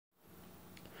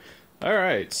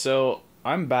Alright, so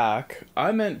I'm back.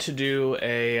 I meant to do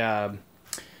a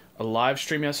live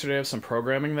stream yesterday of some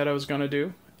programming that I was going to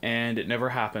do, and it never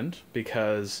happened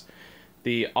because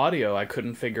the audio, I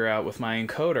couldn't figure out with my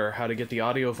encoder how to get the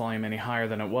audio volume any higher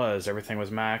than it was. Everything was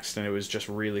maxed and it was just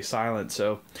really silent.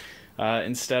 So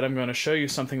instead I'm going to show you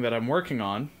something that I'm working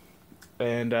on.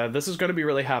 And this is going to be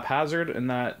really haphazard in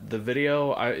that the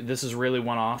video, this is really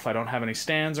one-off. I don't have any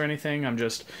stands or anything.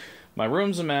 My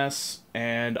room's a mess,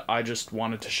 and I just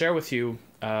wanted to share with you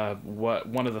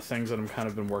one of the things that I'm kind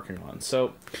of been working on.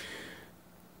 So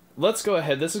let's go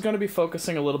ahead. This is going to be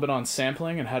focusing a little bit on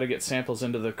sampling and how to get samples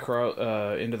into the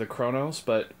Kronos,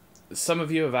 but some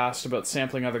of you have asked about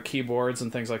sampling other keyboards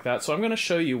and things like that. So I'm going to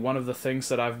show you one of the things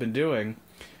that I've been doing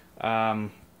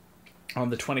on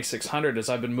the 2600 is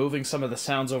I've been moving some of the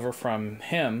sounds over from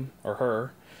him or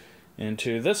her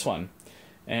into this one.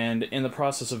 And in the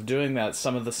process of doing that,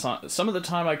 some of the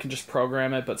time I can just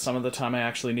program it, but some of the time I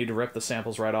actually need to rip the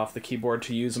samples right off the keyboard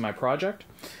to use in my project.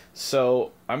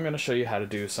 So I'm going to show you how to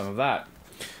do some of that.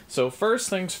 So first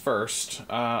things first,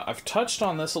 I've touched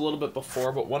on this a little bit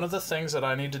before, but one of the things that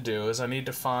I need to do is I need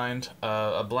to find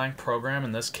a blank program,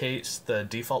 in this case the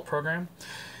default program,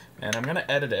 and I'm going to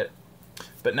edit it.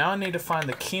 But now I need to find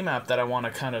the key map that I want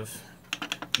to kind of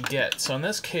get. So in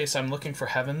this case I'm looking for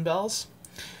Heaven Bells.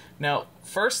 Now,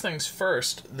 first things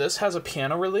first, this has a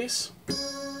piano release,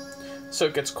 so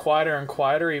it gets quieter and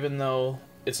quieter even though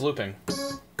it's looping.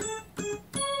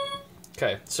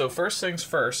 Okay, so first things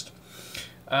first,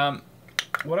 what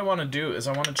I want to do is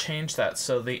I want to change that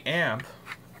so the amp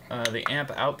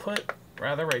output,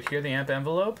 rather, right here, the amp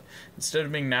envelope, instead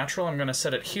of being natural, I'm going to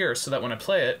set it here so that when I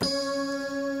play it,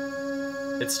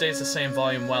 it stays the same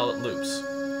volume while it loops.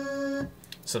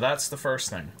 So that's the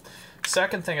first thing.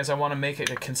 Second thing is I want to make it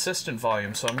a consistent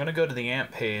volume, so I'm going to go to the amp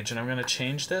page and I'm going to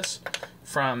change this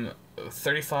from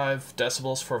 35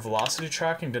 decibels for velocity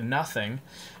tracking to nothing,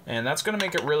 and that's going to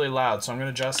make it really loud, so I'm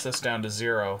going to adjust this down to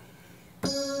 0.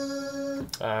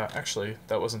 Actually,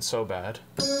 that wasn't so bad.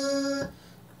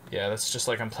 Yeah, that's just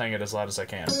like I'm playing it as loud as I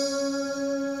can.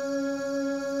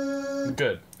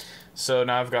 Good. So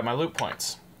now I've got my loop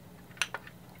points.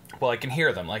 Well, I can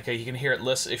hear them. Like, you can hear it,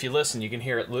 if you listen, you can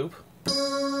hear it loop.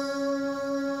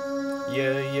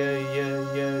 Yeah, yeah,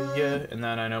 yeah, yeah, yeah, and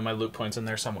then I know my loop point's in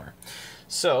there somewhere.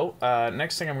 So,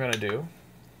 next thing I'm going to do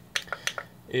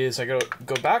is I go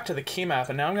back to the key map,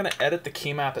 and now I'm going to edit the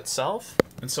key map itself.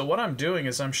 And so what I'm doing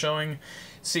is I'm showing,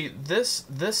 see, this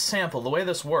sample, the way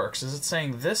this works is it's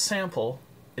saying this sample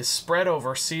is spread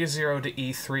over C0 to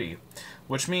E3,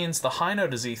 which means the high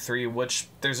note is E3, which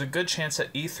there's a good chance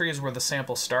that E3 is where the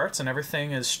sample starts and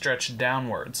everything is stretched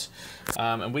downwards.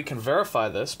 And we can verify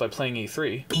this by playing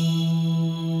E3.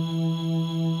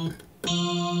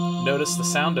 Notice the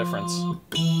sound difference.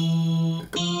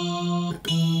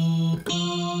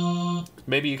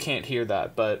 Maybe you can't hear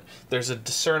that, but there's a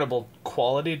discernible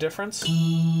quality difference,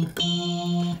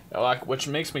 which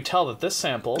makes me tell that this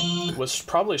sample was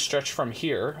probably stretched from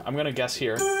here. I'm going to guess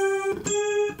here.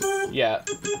 Yeah.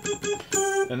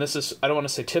 And this is, I don't want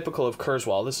to say typical of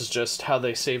Kurzweil, this is just how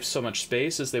they save so much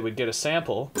space, is they would get a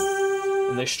sample,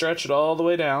 and they stretch it all the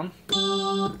way down,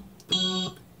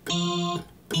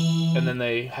 and then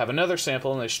they have another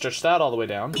sample, and they stretch that all the way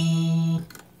down,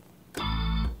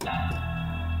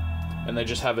 and they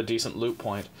just have a decent loop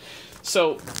point.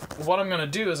 So what I'm going to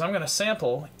do is I'm going to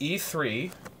sample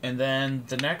E3, and then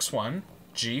the next one,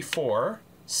 G4,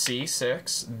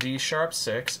 C6, D sharp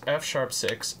 6, F sharp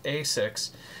 6,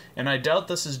 A6, and I doubt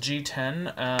this is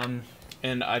G10,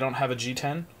 and I don't have a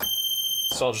G10,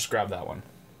 so I'll just grab that one.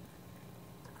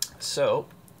 So,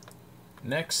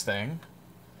 next thing,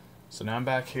 so now I'm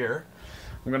back here,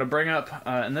 I'm going to bring up,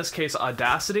 in this case,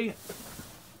 Audacity.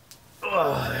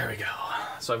 Oh, there we go.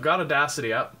 So I've got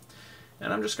Audacity up,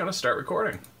 and I'm just going to start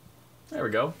recording. There we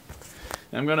go.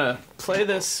 And I'm going to play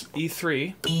this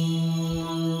E3.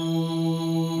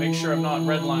 Make sure I'm not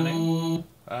redlining.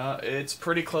 It's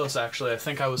pretty close, actually. I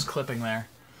think I was clipping there.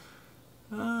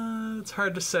 It's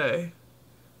hard to say.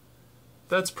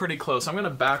 That's pretty close. I'm going to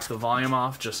back the volume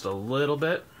off just a little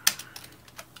bit.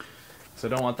 So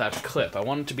I don't want that to clip. I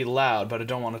want it to be loud, but I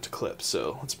don't want it to clip.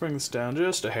 So let's bring this down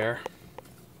just a hair.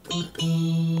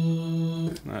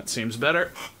 That seems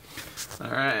better.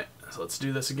 Alright, so let's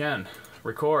do this again.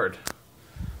 Record.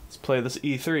 Let's play this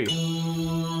E3.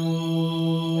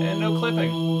 And no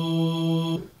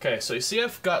clipping. Okay, so you see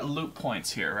I've got loop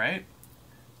points here, right?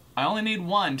 I only need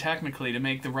one, technically, to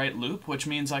make the right loop, which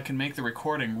means I can make the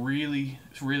recording really,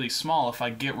 really small if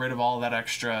I get rid of all that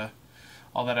extra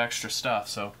stuff.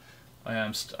 So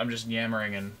I'm just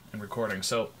yammering and recording.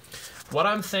 So what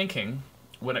I'm thinking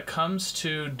when it comes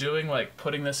to doing, like,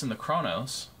 putting this in the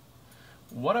Kronos,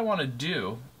 what I want to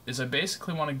do is I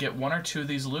basically want to get one or two of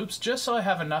these loops just so I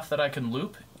have enough that I can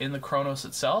loop in the Kronos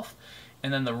itself,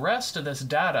 and then the rest of this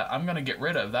data I'm going to get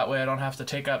rid of. That way I don't have to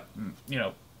take up, you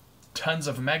know, tons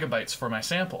of megabytes for my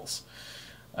samples.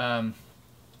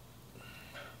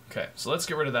 Okay, so let's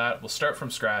get rid of that. We'll start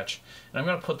from scratch, and I'm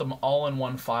going to put them all in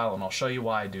one file, and I'll show you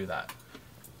why I do that.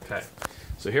 Okay,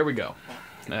 so here we go.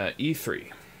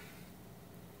 E3.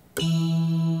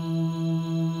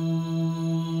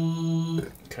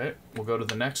 Okay, we'll go to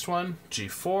the next one,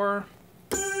 G4.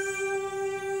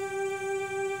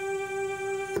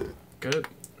 Good.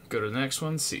 Go to the next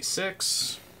one,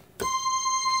 C6.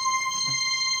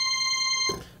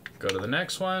 Go to the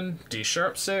next one, D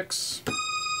sharp 6.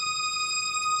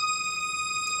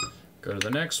 Go to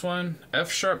the next one,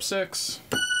 F sharp 6.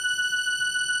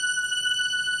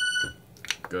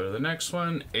 Go to the next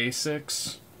one,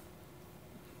 A6.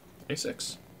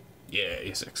 A6? Yeah,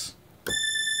 A6.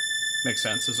 Makes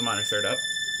sense, there's a minor third up.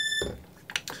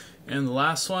 And the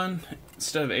last one,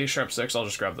 instead of A sharp 6, I'll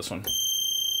just grab this one.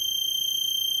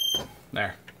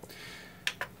 There.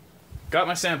 Got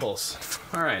my samples.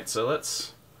 Alright, so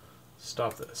let's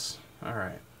stop this.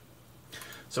 Alright.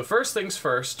 So first things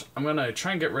first, I'm going to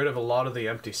try and get rid of a lot of the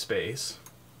empty space.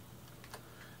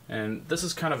 And this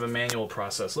is kind of a manual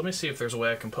process. Let me see if there's a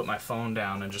way I can put my phone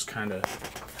down and just kind of...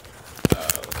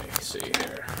 let me see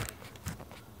here.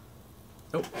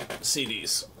 Oh,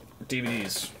 CDs,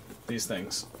 DVDs, these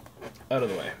things. Out of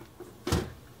the way.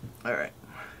 Alright.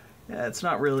 Yeah, it's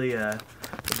not really a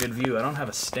good view. I don't have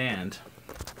a stand.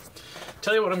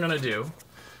 Tell you what I'm going to do.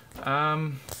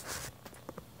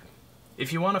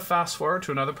 If you want to fast forward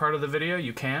to another part of the video,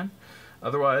 you can.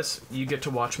 Otherwise, you get to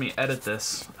watch me edit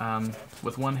this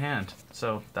with one hand.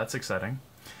 So that's exciting.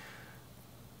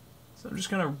 So I'm just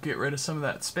going to get rid of some of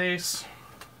that space.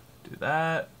 Do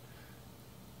that.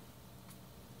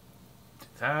 Do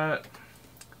that.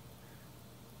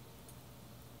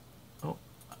 Oh,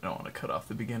 I don't want to cut off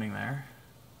the beginning there.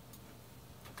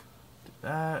 Do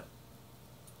that.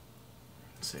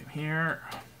 Same here.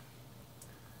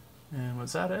 And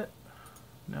was that it?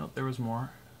 No, there was more.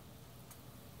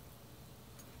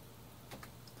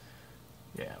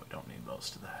 Yeah, we don't need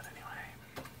most of that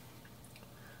anyway.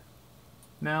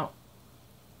 Now,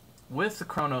 with the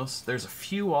Kronos, there's a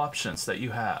few options that you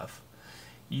have.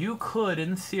 You could,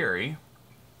 in theory,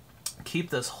 keep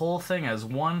this whole thing as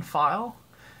one file,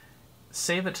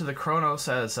 save it to the Kronos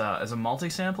as a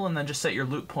multi-sample, and then just set your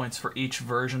loop points for each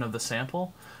version of the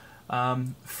sample.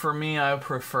 For me, I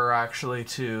prefer actually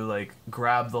to like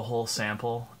grab the whole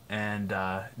sample and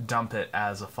dump it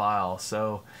as a file.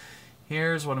 So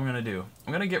here's what I'm going to do.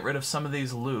 I'm going to get rid of some of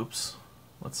these loops.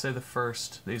 Let's say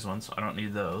these ones, I don't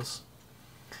need those.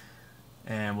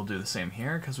 And we'll do the same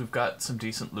here because we've got some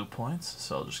decent loop points.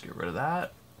 So I'll just get rid of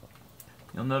that.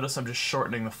 You'll notice I'm just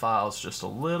shortening the files just a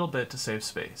little bit to save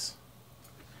space.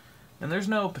 And there's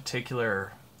no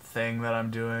particular thing that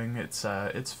I'm doing. It's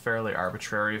fairly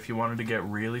arbitrary. If you wanted to get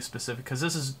really specific, because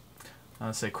this is, I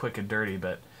want to say quick and dirty,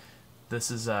 but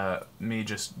this is me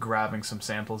just grabbing some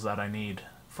samples that I need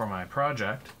for my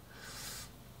project.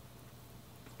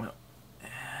 Well,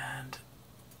 and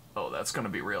oh, that's going to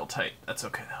be real tight. That's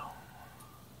okay though.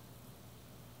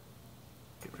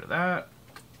 Get rid of that.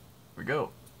 There we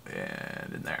go.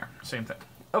 And in there, same thing.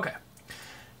 Okay.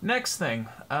 Next thing,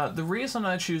 the reason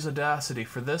I choose Audacity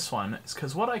for this one is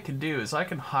because what I can do is I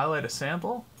can highlight a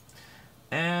sample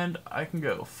and I can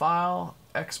go File,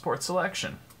 Export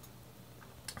Selection.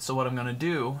 So what I'm going to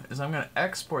do is I'm going to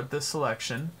export this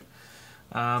selection.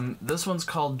 This one's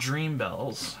called Dream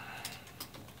Bells.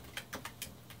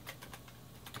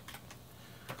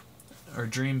 Or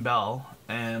Dream Bell.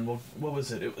 And what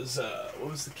was it? It was,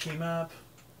 what was the key map?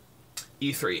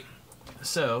 E3.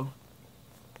 So,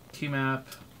 key map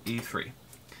E3.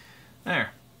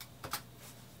 There.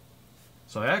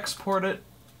 So I export it,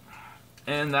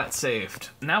 and that's saved.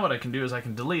 Now what I can do is I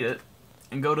can delete it,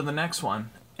 and go to the next one,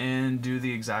 and do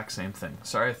the exact same thing.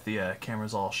 Sorry if the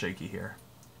camera's all shaky here.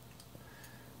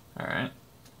 Alright.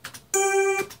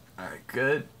 Alright,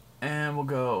 good. And we'll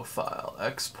go File,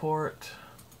 Export.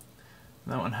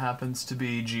 That one happens to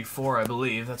be G4, I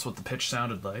believe. That's what the pitch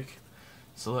sounded like.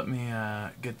 So let me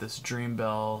get this Dream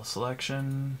Bell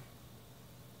selection.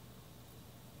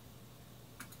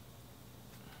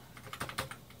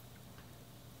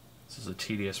 This is a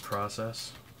tedious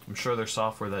process. I'm sure there's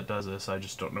software that does this, I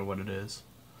just don't know what it is.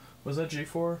 Was that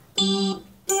G4?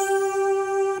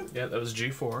 Yeah, that was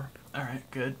G4. Alright,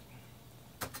 good.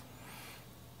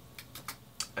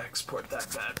 Export that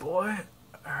bad boy.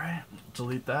 Alright,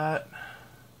 delete that.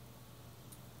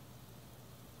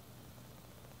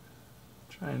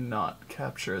 Try and not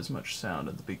capture as much sound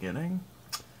at the beginning.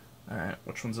 Alright,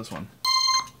 which one's this one?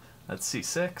 That's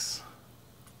C6.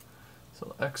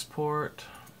 So export.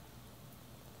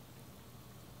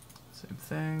 Same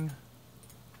thing.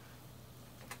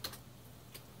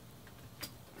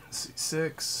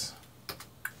 C6.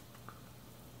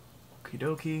 Okie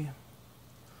dokie.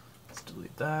 Let's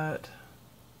delete that.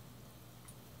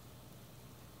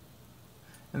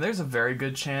 And there's a very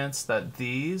good chance that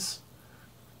these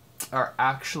are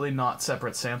actually not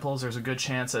separate samples. There's a good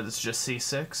chance that it's just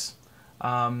C6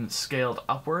 scaled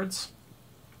upwards.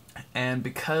 And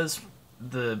because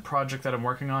the project that I'm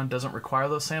working on doesn't require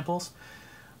those samples,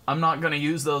 I'm not going to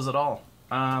use those at all.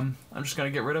 I'm just going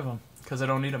to get rid of them because I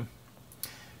don't need them.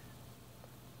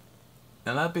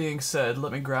 And that being said,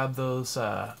 let me grab those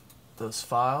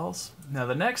files. Now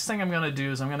the next thing I'm going to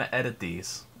do is I'm going to edit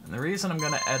these. And the reason I'm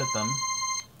going to edit them...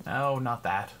 No, not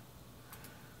that.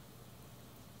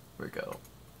 Here we go.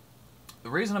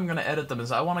 The reason I'm going to edit them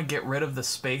is I want to get rid of the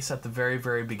space at the very,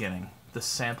 very beginning. The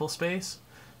sample space.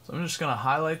 So I'm just going to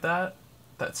highlight that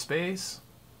space,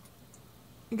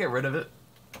 and get rid of it.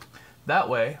 That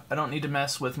way, I don't need to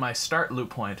mess with my start loop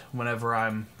point whenever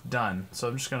I'm done. So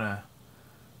I'm just going to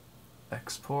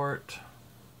export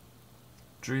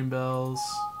Dreambells.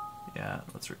 Yeah,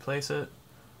 let's replace it.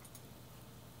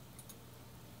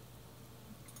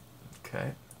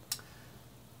 Okay.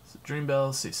 So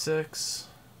Dreambells C6.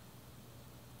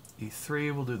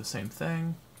 E3 will do the same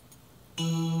thing.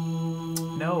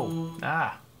 No.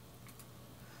 Ah.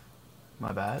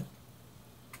 My bad.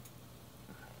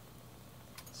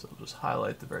 So we'll just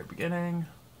highlight the very beginning.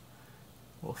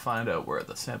 We'll find out where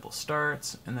the sample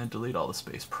starts and then delete all the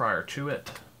space prior to it.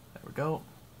 There we go.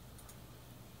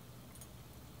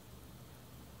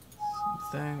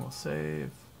 Same thing, we'll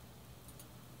save.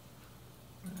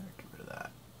 Get rid of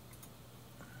that.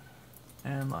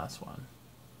 And last one.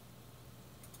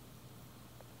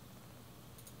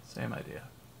 Same idea.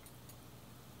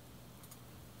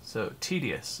 So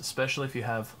tedious, especially if you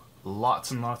have lots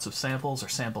and lots of samples or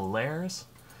sample layers.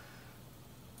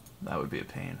 That would be a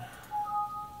pain.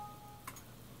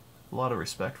 A lot of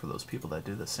respect for those people that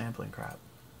do the sampling crap.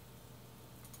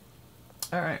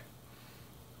 Alright.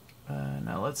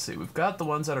 Now let's see. We've got the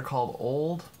ones that are called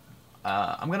old.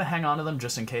 I'm going to hang on to them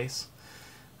just in case.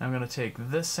 I'm going to take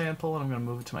this sample and I'm going to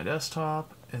move it to my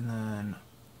desktop. And then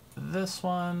this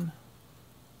one.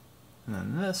 And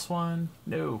then this one.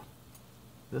 No.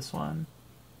 This one.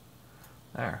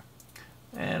 There.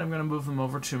 And I'm going to move them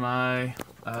over to my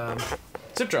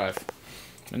zip drive.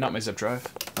 Not my zip drive.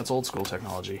 That's old school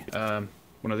technology.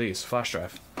 One of these. Flash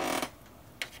drive.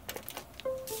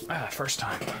 Ah, first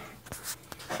time.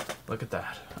 Look at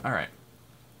that. Alright.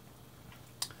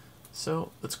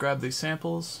 So, let's grab these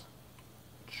samples.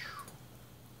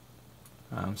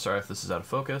 I'm sorry if this is out of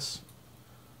focus.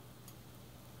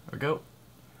 There we go.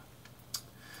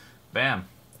 Bam.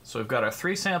 So we've got our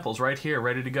 3 samples right here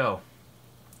ready to go.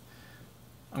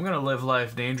 I'm going to live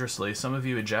life dangerously. Some of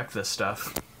you eject this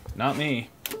stuff. Not me.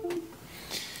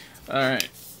 Alright.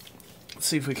 Let's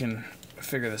see if we can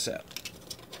figure this out.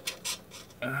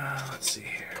 Let's see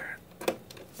here.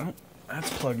 Oh, that's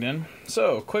plugged in.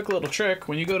 So, quick little trick.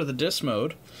 When you go to the disk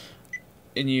mode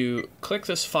and you click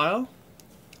this file,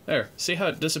 there. See how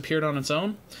it disappeared on its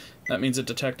own? That means it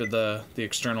detected the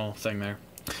external thing there.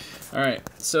 Alright,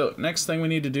 so next thing we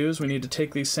need to do is we need to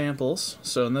take these samples.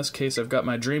 So in this case I've got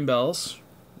my Dreambells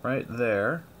right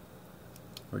there.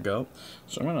 There we go.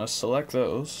 So I'm going to select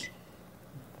those.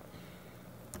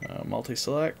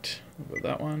 Multi-select. We'll go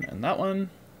that one and that one.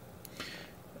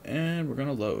 And we're going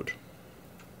to load.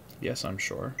 Yes, I'm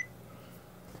sure.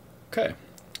 Okay.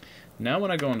 Now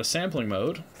when I go into sampling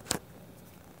mode,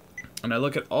 and I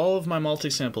look at all of my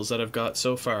multi-samples that I've got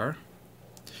so far,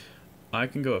 I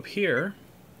can go up here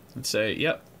and say,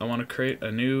 yep, I want to create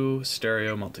a new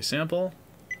stereo multi-sample.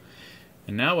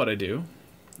 And now what I do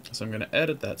is I'm going to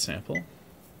edit that sample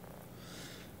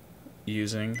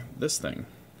using this thing.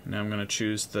 Now I'm going to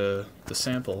choose the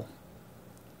sample.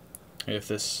 If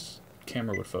this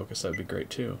camera would focus, that would be great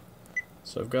too.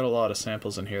 So I've got a lot of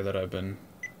samples in here that I've been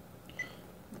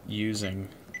using.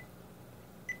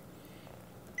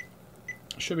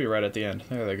 Should be right at the end.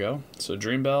 There they go. So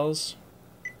Dreambells.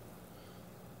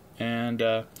 And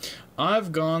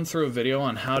I've gone through a video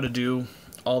on how to do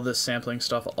all this sampling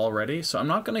stuff already, so I'm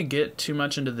not going to get too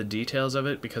much into the details of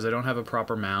it because I don't have a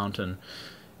proper mount, and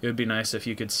it would be nice if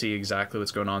you could see exactly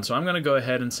what's going on. So I'm going to go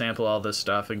ahead and sample all this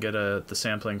stuff and get the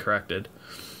sampling corrected.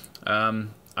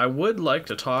 I would like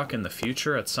to talk in the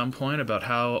future at some point about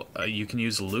how you can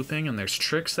use looping, and there's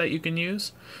tricks that you can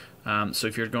use. So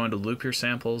if you're going to loop your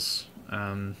samples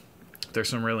There's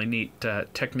some really neat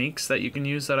techniques that you can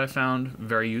use that I found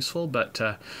very useful, but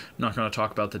I'm not going to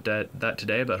talk about that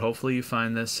today, but hopefully you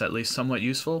find this at least somewhat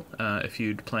useful if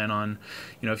you'd plan on,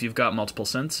 if you've got multiple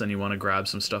synths and you want to grab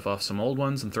some stuff off some old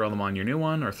ones and throw them on your new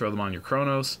one or throw them on your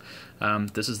Kronos.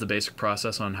 This is the basic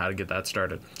process on how to get that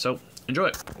started. So enjoy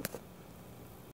it.